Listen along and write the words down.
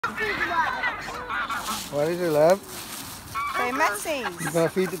What is it, love? They're messy. You gonna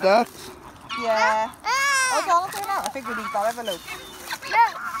feed the ducks? Yeah. Oh, go on, do that. I think we need that. Have a look.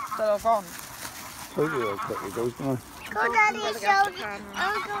 They're all gone. Told you I'll cut your goats, come on. Go Daddy shoulder.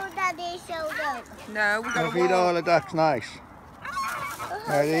 Go Daddy shoulder. No, we've got to Feed all the ducks nice.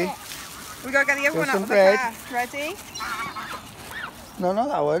 Ready? We've got to get the other one out some of the bread. car. Ready? No, not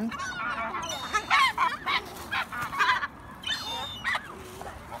that one.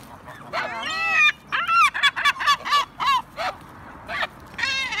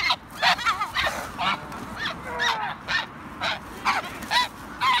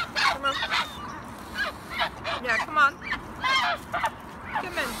 Yeah, come on.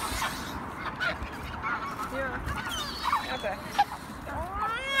 Come in. Yeah. Okay.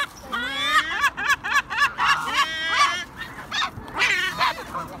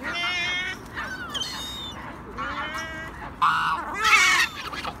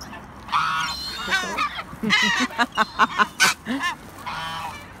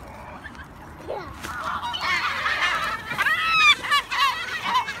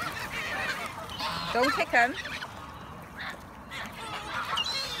 Don't kick him.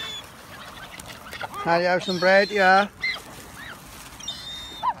 Can you have some bread? Yeah.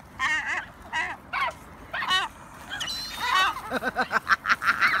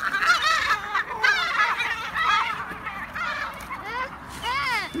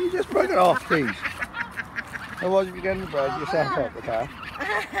 You just broke it off, please. Otherwise, if you're getting the bread, you set up the car.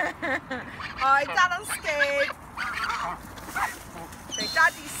 Oh, Dad, I'm scared. Say,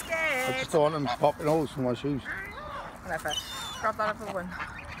 Daddy's I scared. just don't want them popping holes from my shoes. Whatever. Grab that other one.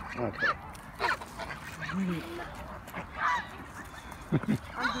 Okay.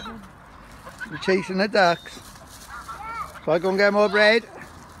 You're chasing the ducks. So I go and get more bread?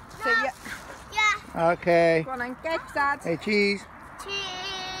 So, yeah. Yeah. Okay. Go on and get Dad. Hey, cheese. Cheese.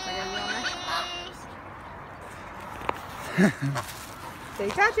 Say,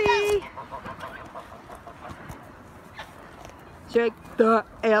 Daddy. Shake the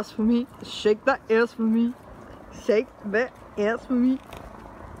ass for me. Shake the ass for me. Shake the ass for me.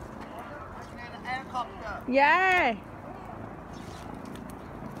 Yeah.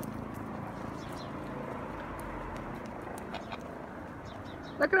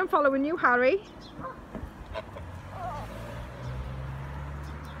 Look at him following you, Harry.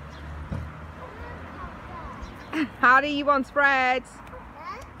 Harry, you want spreads?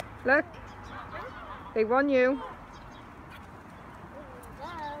 Look, they want you.